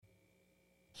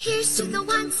Here's to the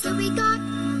ones that we got.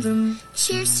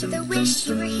 Cheers to the wish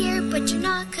you were here, but you're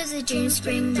not, 'cause the dreams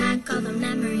bring back all the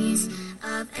memories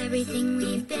of everything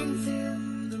we've been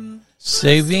through.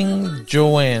 Saving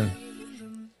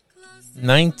Joanne,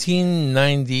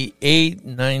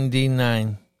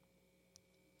 1998-99.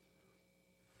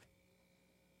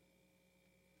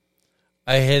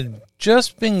 I had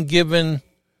just been given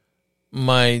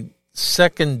my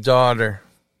second daughter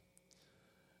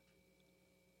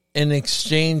in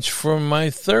exchange for my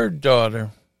third daughter.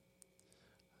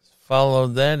 Follow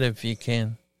that if you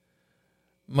can.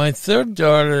 My third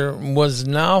daughter was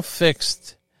now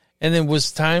fixed, and it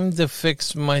was time to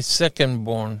fix my second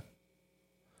born.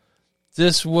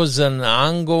 This was an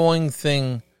ongoing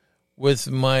thing with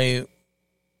my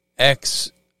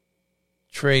ex,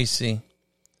 Tracy.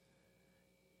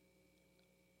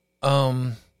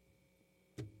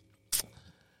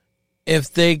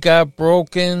 If they got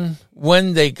broken,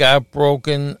 when they got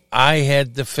broken, I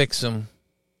had to fix them.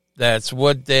 That's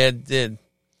what Dad did.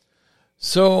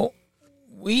 So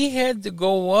we had to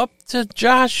go up to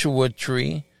Joshua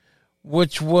Tree,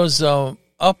 which was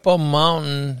up a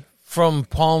mountain from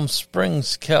Palm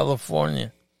Springs,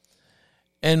 California.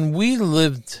 And we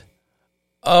lived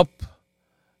up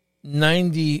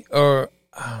 74,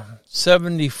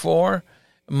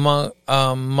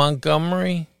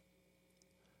 Montgomery.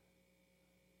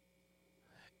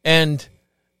 And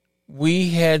we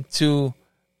had to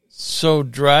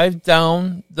drive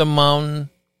down the mountain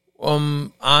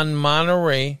on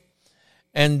Monterey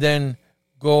and then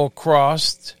go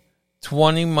across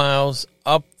 20 miles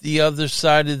up the other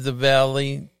side of the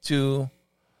valley to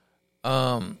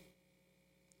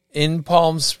in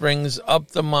Palm Springs, up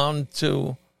the mountain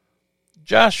to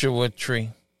Joshua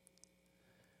Tree.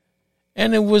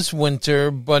 And it was winter,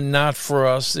 but not for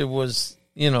us. It was,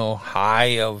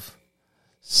 high of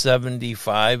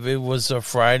 75. It was a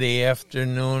Friday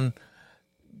afternoon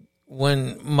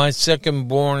when my second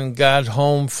born got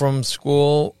home from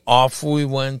school. Off we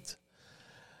went.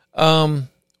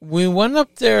 We went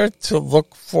up there to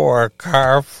look for a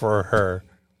car for her,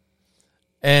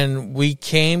 and we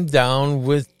came down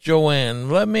with Joanne.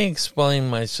 Let me explain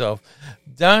myself.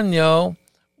 Danielle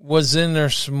was in her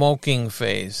smoking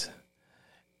phase.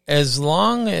 As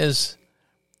long as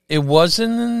it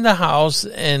wasn't in the house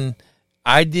and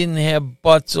I didn't have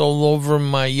butts all over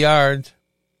my yard,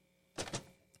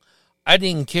 I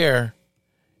didn't care.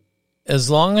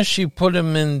 As long as she put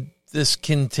them in this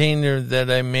container that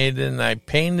I made, and I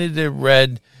painted it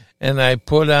red, and I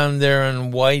put on there in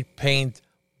white paint,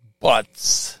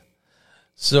 butts.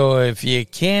 So if you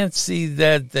can't see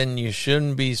that, then you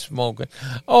shouldn't be smoking.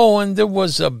 Oh, and there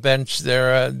was a bench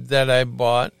there that I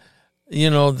bought,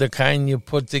 the kind you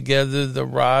put together, the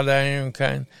wrought iron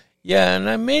kind. Yeah, and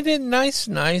I made it nice,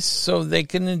 so they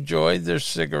can enjoy their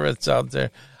cigarettes out there.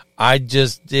 I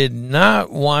just did not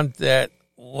want that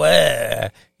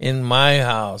in my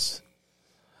house.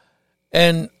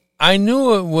 And I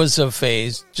knew it was a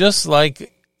phase, just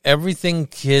like everything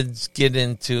kids get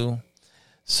into.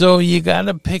 So you got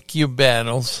to pick your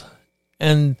battles.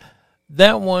 And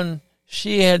that one,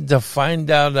 she had to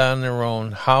find out on her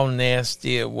own how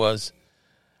nasty it was.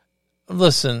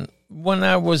 Listen, when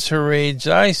I was her age,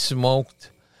 I smoked.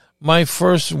 My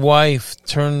first wife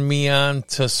turned me on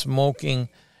to smoking,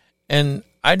 and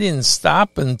I didn't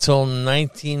stop until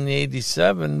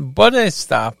 1987, but I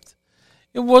stopped.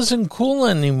 It wasn't cool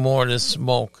anymore to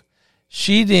smoke.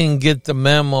 She didn't get the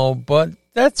memo, but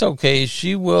that's okay.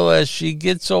 She will as she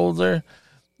gets older.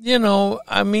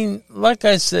 Like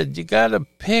I said, you got to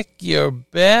pick your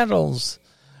battles.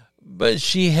 But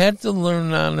she had to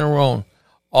learn on her own.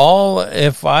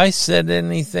 If I said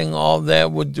anything, all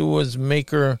that would do was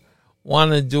make her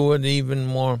want to do it even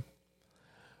more.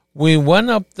 We went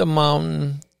up the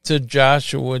mountain to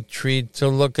Joshua Tree to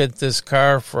look at this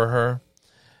car for her.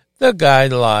 The guy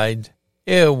lied.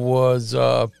 It was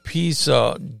a piece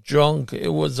of junk.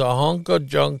 It was a hunk of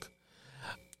junk.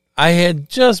 I had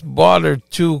just bought her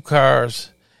 2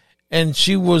 cars, and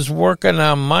she was working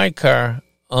on my car.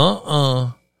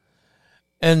 And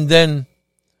then,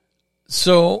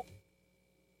 so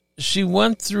she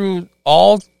went through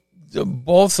both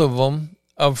of them,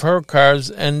 of her cars,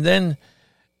 and then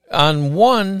on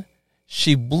one,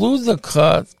 she blew the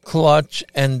clutch,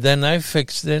 and then I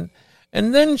fixed it.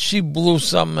 And then she blew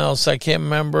something else, I can't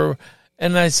remember.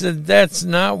 And I said, that's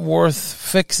not worth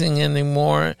fixing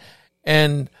anymore.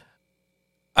 And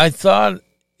I thought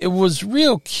it was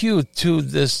real cute, too.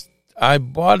 I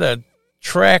bought a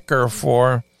tracker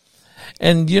for,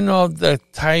 and the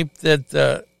type that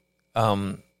the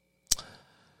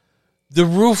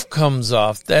roof comes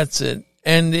off. That's it.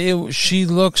 And she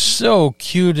looked so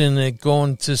cute in it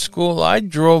going to school. I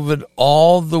drove it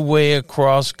all the way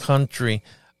across country,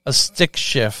 a stick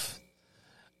shift,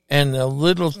 and a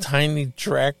little tiny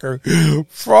tracker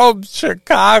from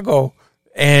Chicago.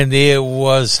 And it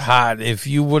was hot. If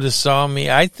you would have saw me,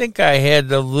 I think I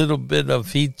had a little bit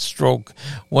of heat stroke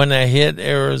when I hit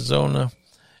Arizona.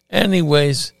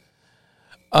 Anyways,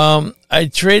 I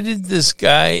traded this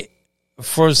guy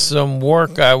for some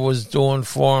work I was doing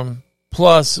for him,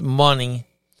 plus money.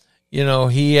 You know,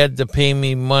 he had to pay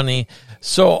me money.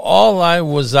 So all I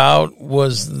was out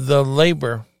was the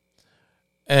labor,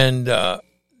 and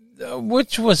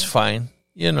which was fine,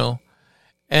 you know.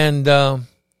 And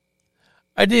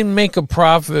I didn't make a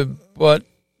profit, but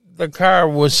the car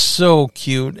was so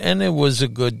cute, and it was a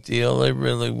good deal. It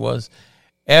really was.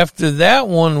 After that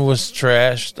one was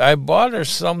trashed, I bought her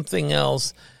something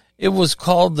else. It was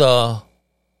called a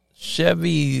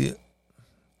Chevy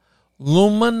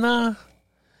Lumina,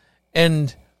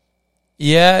 and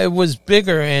yeah, it was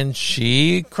bigger, and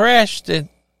she crashed it.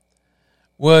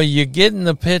 Well, you're getting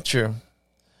the picture.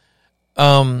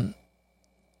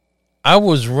 I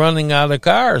was running out of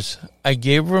cars. I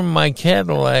gave her my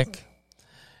Cadillac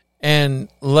and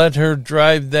let her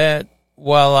drive that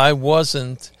while I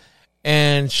wasn't,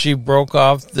 and she broke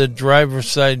off the driver's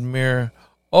side mirror.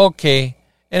 Okay,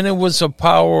 and it was a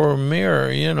power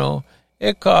mirror, you know.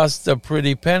 It cost a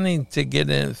pretty penny to get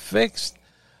it fixed.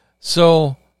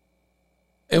 So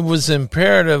it was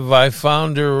imperative I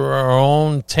found her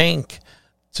own tank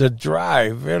to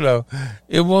drive, you know.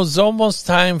 It was almost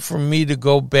time for me to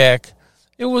go back.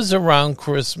 It was around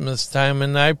Christmas time,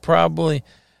 and I probably,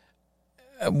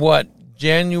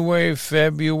 January,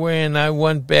 February, and I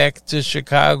went back to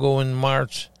Chicago in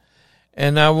March.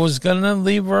 And I was going to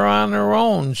leave her on her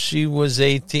own. She was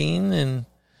 18 and,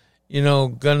 you know,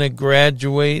 going to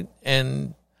graduate,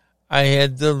 and I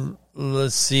had to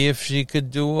see if she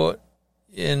could do it.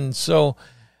 And so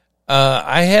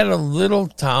I had a little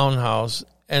townhouse,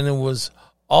 and it was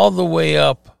all the way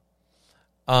up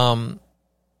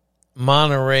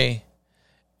Monterey,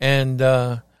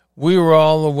 and we were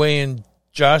all the way in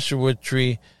Joshua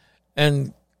Tree,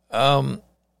 and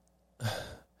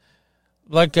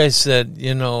like I said,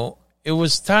 you know, it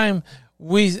was time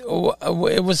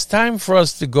for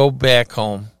us to go back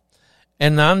home.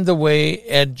 And on the way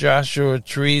at Joshua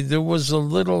Tree, there was a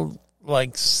little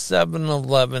like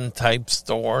 7-Eleven type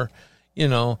store, you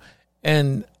know,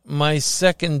 and my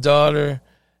second daughter,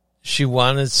 she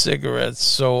wanted cigarettes,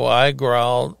 so I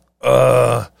growled,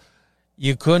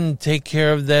 you couldn't take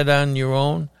care of that on your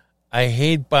own? I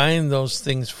hate buying those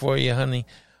things for you, honey.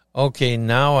 Okay,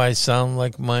 now I sound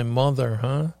like my mother,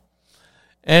 huh?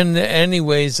 And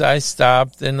anyways, I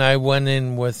stopped and I went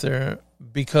in with her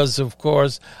because, of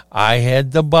course, I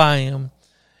had to buy them.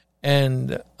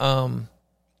 And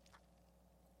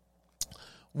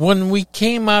when we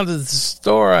came out of the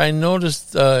store, I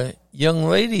noticed a young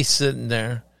lady sitting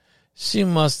there. She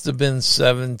must have been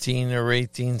 17 or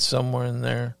 18, somewhere in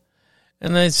there.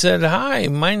 And I said, hi,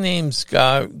 my name's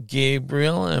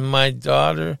Gabriel, and my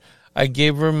daughter, I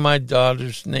gave her my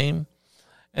daughter's name.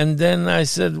 And then I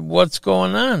said, what's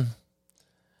going on?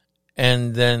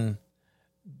 And then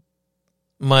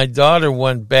my daughter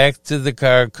went back to the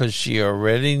car because she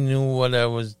already knew what I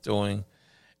was doing.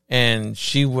 And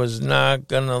she was not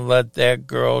going to let that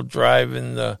girl drive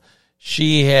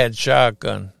she had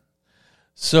shotgun.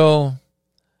 So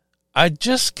I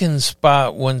just can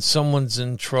spot when someone's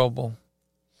in trouble.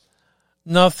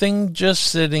 Nothing, just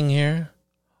sitting here.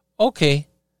 Okay.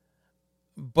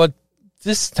 But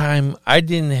this time I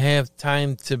didn't have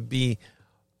time to be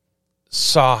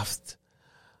soft.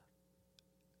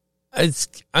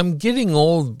 I'm getting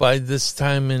old by this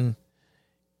time, and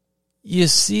you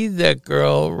see that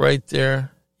girl right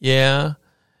there? Yeah,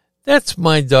 that's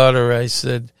my daughter, I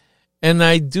said. And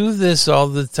I do this all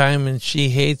the time, and she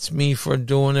hates me for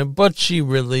doing it, but she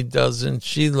really doesn't.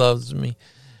 She loves me.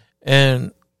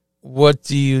 And what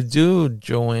do you do?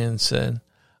 Joanne said.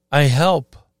 I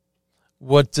help.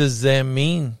 What does that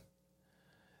mean?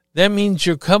 That means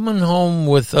you're coming home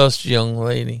with us, young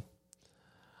lady.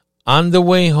 On the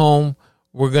way home,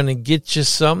 we're going to get you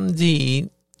something to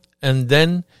eat, and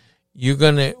then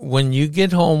when you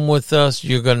get home with us,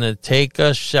 you're going to take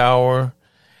a shower,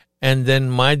 and then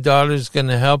my daughter's going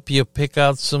to help you pick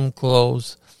out some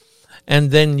clothes,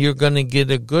 and then you're going to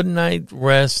get a good night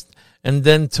rest, and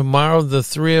then tomorrow the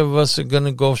three of us are going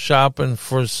to go shopping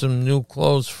for some new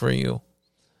clothes for you.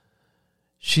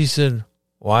 She said,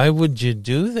 why would you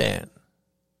do that?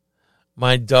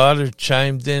 My daughter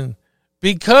chimed in,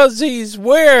 because he's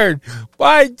weird.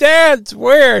 My dad's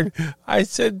weird. I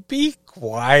said, be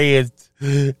quiet.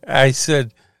 I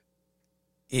said,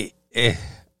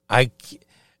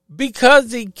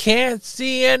 because he can't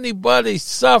see anybody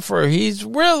suffer. He's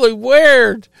really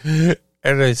weird. And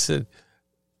I said,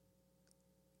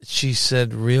 she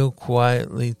said real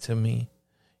quietly to me,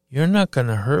 "You're not going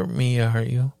to hurt me, are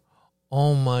you?"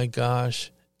 Oh my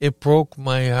gosh. It broke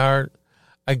my heart.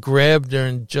 I grabbed her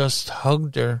and just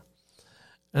hugged her.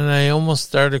 And I almost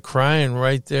started crying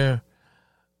right there.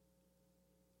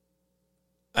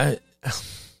 I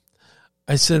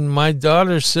said, my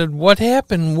daughter said, "What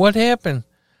happened? What happened?"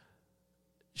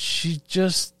 She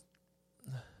just,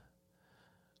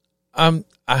 I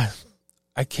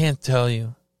can't tell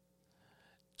you.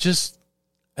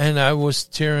 And I was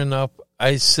tearing up.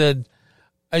 I said,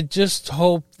 I just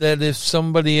hope that if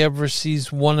somebody ever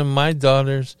sees one of my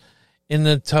daughters in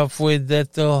a tough way,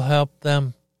 that they'll help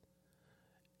them.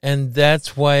 And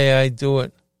that's why I do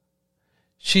it.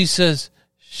 She says,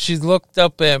 she looked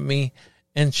up at me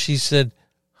and she said,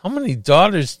 "How many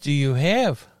daughters do you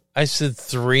have?" I said,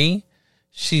 3.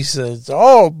 She says,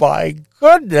 "Oh my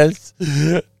goodness."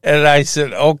 And I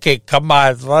said, "Okay, come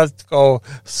on, let's go,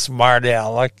 smart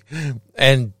aleck."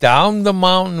 And down the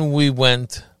mountain we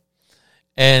went.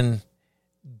 And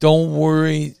don't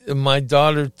worry, my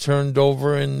daughter turned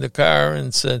over in the car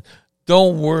and said,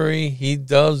 "Don't worry, he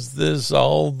does this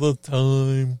all the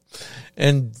time."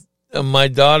 And my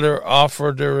daughter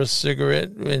offered her a cigarette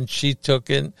and she took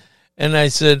it. And I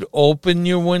said, "Open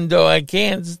your window. I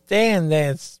can't stand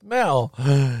that smell."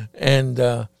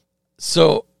 And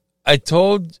so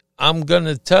I'm going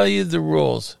to tell you the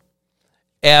rules.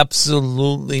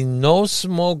 Absolutely no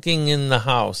smoking in the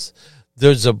house.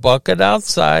 There's a bucket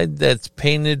outside that's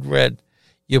painted red.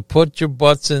 You put your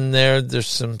butts in there. There's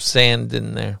some sand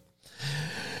in there.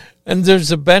 And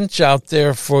there's a bench out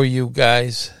there for you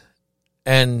guys.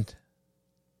 And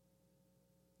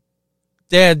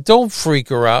Dad, don't freak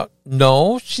her out.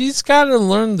 No, she's got to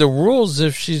learn the rules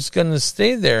if she's going to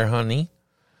stay there, honey.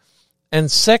 And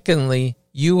secondly,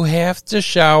 you have to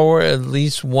shower at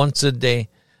least once a day.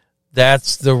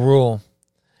 That's the rule.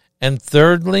 And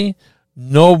thirdly,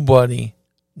 nobody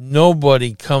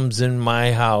comes in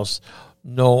my house.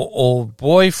 No old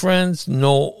boyfriends,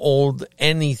 no old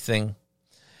anything.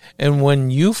 And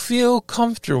when you feel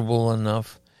comfortable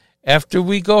enough, after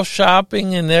we go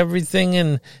shopping and everything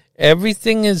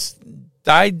is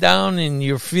died down and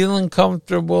you're feeling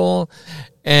comfortable,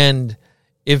 and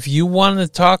if you want to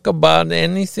talk about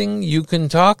anything, you can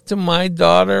talk to my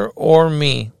daughter or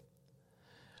me.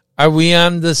 Are we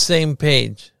on the same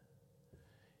page?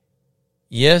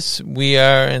 Yes, we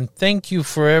are, and thank you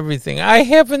for everything. I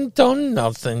haven't done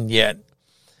nothing yet.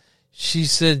 She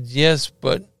said, "Yes,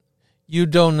 but you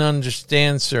don't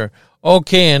understand, sir."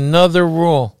 Okay, another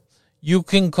rule. You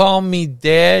can call me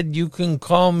Dad, you can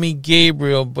call me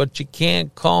Gabriel, but you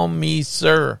can't call me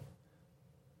sir.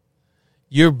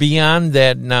 You're beyond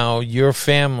that now. You're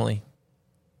family.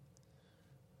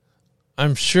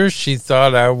 I'm sure she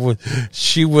thought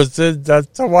she was in the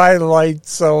Twilight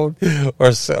Zone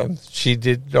or something. She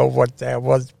didn't know what that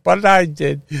was, but I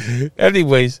did.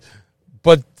 Anyways,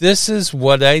 but this is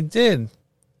what I did.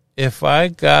 If I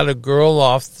got a girl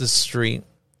off the street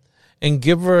and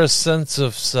give her a sense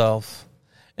of self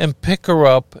and pick her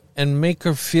up and make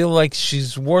her feel like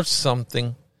she's worth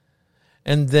something,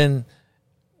 and then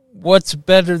what's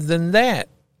better than that?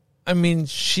 I mean,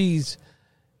 she's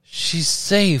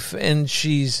safe and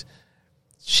she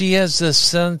has a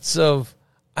sense of,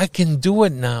 I can do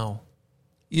it now.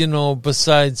 You know,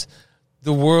 besides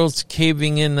the world's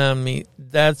caving in on me.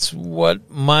 That's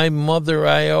what my mother,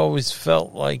 I always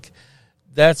felt like.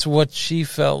 That's what she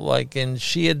felt like. And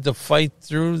she had to fight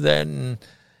through that. And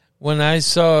when I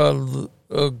saw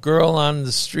a girl on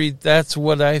the street, that's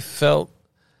what I felt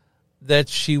that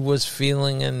she was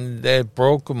feeling, and that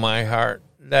broke my heart.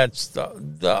 That's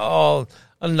the all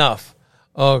enough.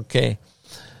 Okay.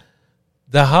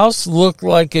 The house looked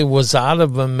like it was out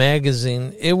of a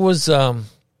magazine. It was a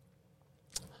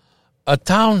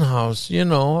townhouse, you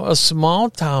know, a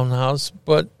small townhouse,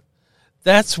 but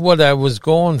that's what I was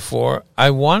going for.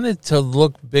 I wanted to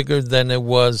look bigger than it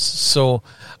was, so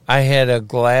I had a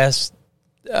glass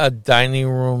dining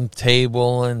room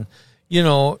table and, you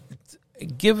know,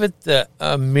 give it the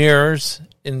mirrors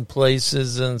in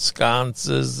places and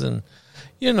sconces and,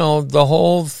 you know, the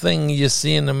whole thing you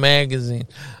see in the magazine.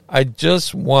 I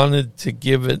just wanted to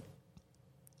give it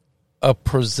a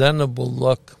presentable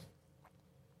look.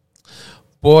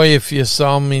 Boy, if you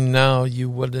saw me now, you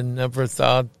would have never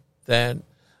thought that,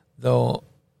 though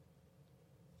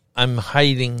I'm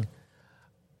hiding.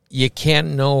 You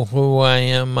can't know who I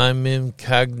am. I'm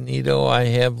incognito. I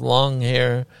have long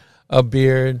hair, a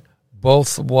beard,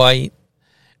 both white,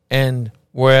 and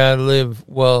where I live,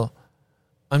 well,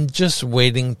 I'm just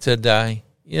waiting to die,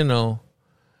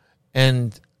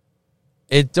 and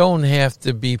it don't have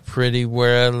to be pretty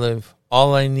where I live.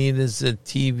 All I need is a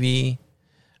TV,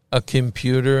 a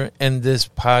computer, and this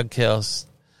podcast.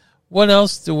 What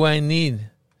else do I need?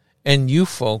 And you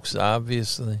folks,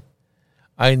 obviously.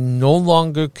 I no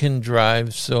longer can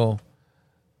drive, so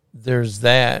there's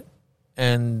that.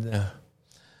 And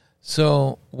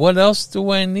so what else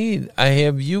do I need? I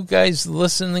have you guys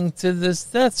listening to this.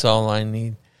 That's all I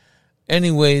need.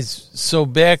 Anyways, so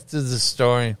back to the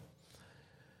story.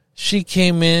 She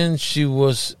came in, she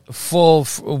was full.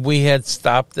 We had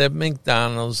stopped at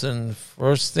McDonald's, and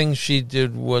first thing she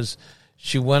did was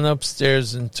she went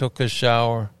upstairs and took a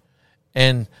shower.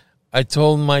 And I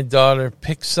told my daughter,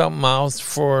 pick something out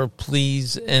for her,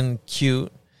 please, and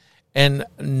cute, and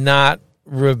not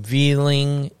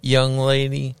revealing, young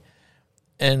lady.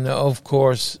 And, of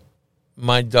course,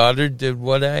 my daughter did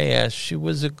what I asked. She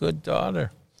was a good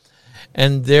daughter.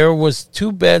 And there was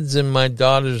 2 beds in my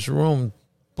daughter's room,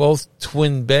 both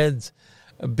twin beds,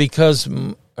 because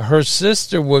her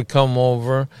sister would come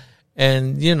over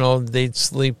and, they'd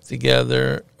sleep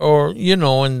together or,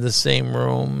 in the same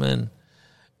room. And,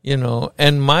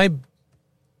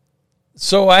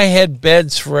 so I had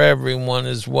beds for everyone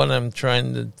is what I'm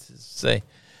trying to say.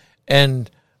 And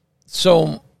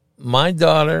so my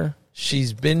daughter,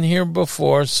 she's been here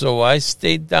before, so I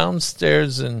stayed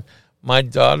downstairs and my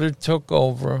daughter took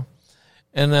over.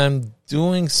 And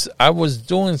I was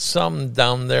doing something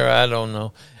down there, I don't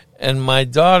know. And my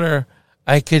daughter,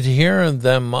 I could hear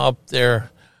them up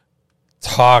there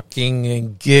talking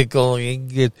and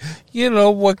giggling,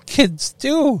 and, what kids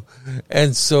do.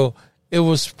 And so she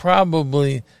was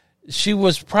probably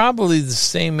the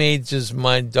same age as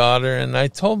my daughter. And I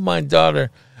told my daughter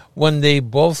when they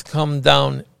both come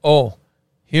down,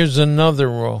 here's another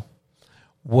rule.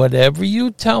 Whatever you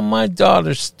tell my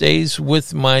daughter stays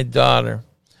with my daughter.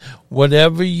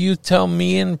 Whatever you tell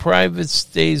me in private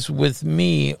stays with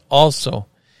me also.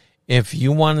 If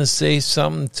you want to say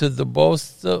something to the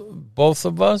both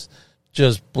of us,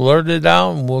 just blurt it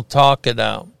out and we'll talk it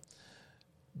out.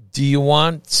 Do you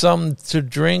want something to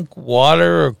drink,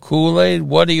 water or Kool-Aid?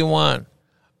 What do you want?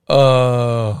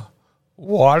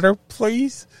 Water,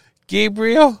 please,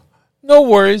 Gabriel? No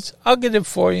worries, I'll get it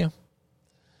for you.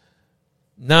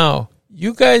 Now,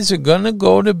 you guys are going to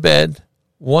go to bed.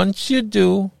 Once you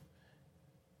do,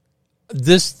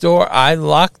 this door, I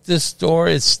locked this door.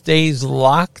 It stays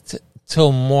locked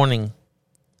till morning.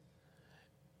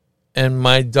 And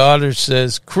my daughter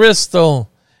says,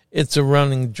 Crystal, it's a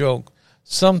running joke.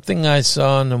 Something I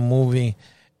saw in a movie.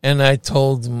 And I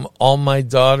told all my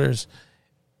daughters,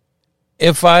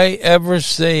 if I ever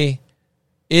say,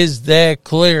 is that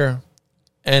clear?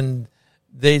 And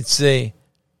they'd say,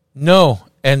 no.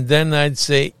 And then I'd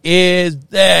say, is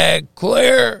that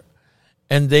clear?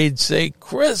 And they'd say,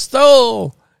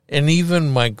 Crystal. And even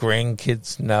my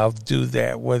grandkids now do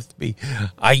that with me.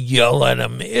 I yell at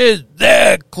them, is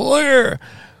that clear?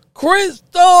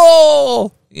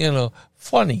 Crystal!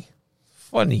 Funny.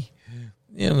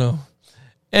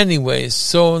 Anyways,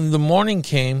 so the morning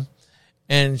came,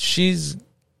 and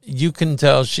you can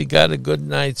tell she got a good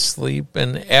night's sleep.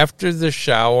 And after the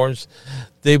showers,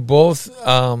 they both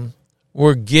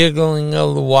were giggling a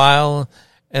little while,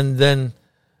 and then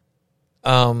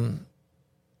I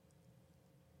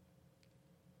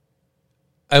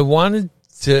wanted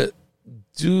to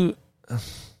do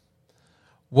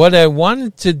what I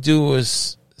wanted to do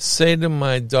was say to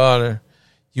my daughter,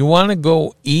 you want to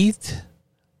go eat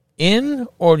in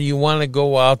or do you want to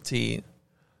go out to eat?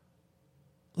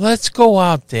 Let's go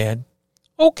out, Dad.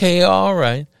 Okay, all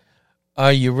right.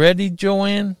 Are you ready,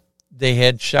 Joanne? They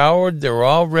had showered. They're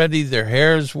all ready. Their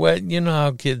hair is wet. You know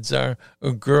how kids are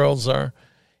or girls are.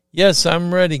 Yes,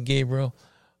 I'm ready, Gabriel.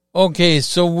 Okay,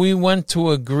 so we went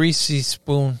to a Greasy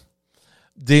Spoon,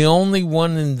 the only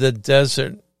one in the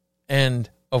desert, and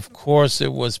of course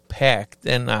it was packed,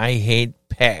 and I hate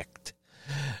packed.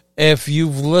 If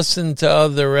you've listened to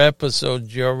other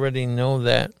episodes, you already know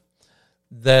that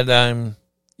I'm,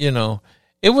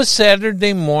 it was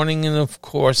Saturday morning, and of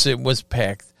course it was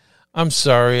packed. I'm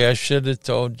sorry, I should have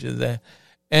told you that.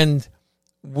 And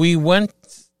we went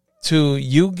to,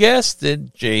 you guessed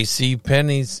it, J.C.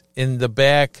 Penney's in the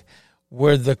back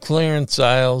where the clearance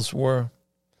aisles were.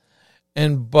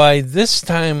 And by this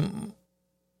time,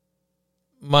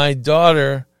 my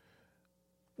daughter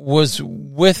was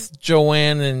with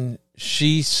Joanne, and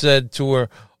she said to her,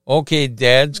 okay,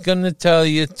 Dad's going to tell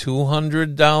you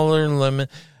 $200 limit.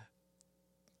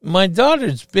 My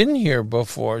daughter's been here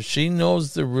before. She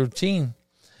knows the routine.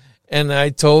 And I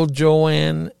told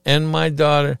Joanne and my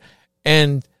daughter.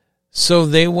 And so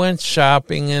they went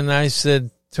shopping, and I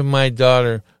said to my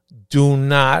daughter, do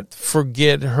not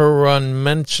forget her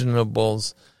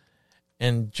unmentionables.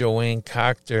 And Joanne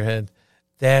cocked her head.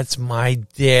 That's my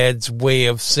dad's way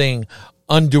of saying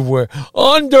underwear.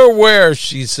 Underwear,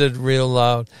 she said real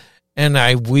loud. And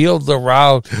I wheeled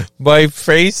around. My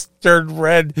face turned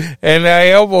red, and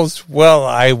I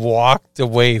walked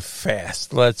away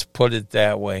fast. Let's put it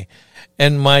that way.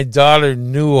 And my daughter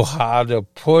knew how to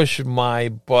push my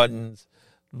buttons,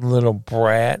 little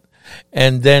brat.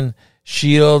 And then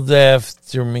she yelled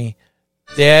after me,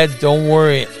 Dad, don't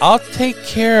worry. I'll take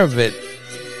care of it.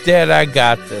 Dad, I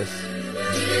got this.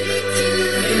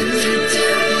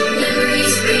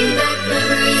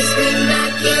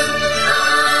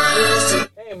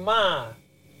 Hey, Ma,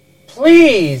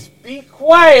 please be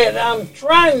quiet. I'm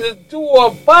trying to do a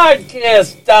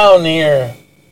podcast down here.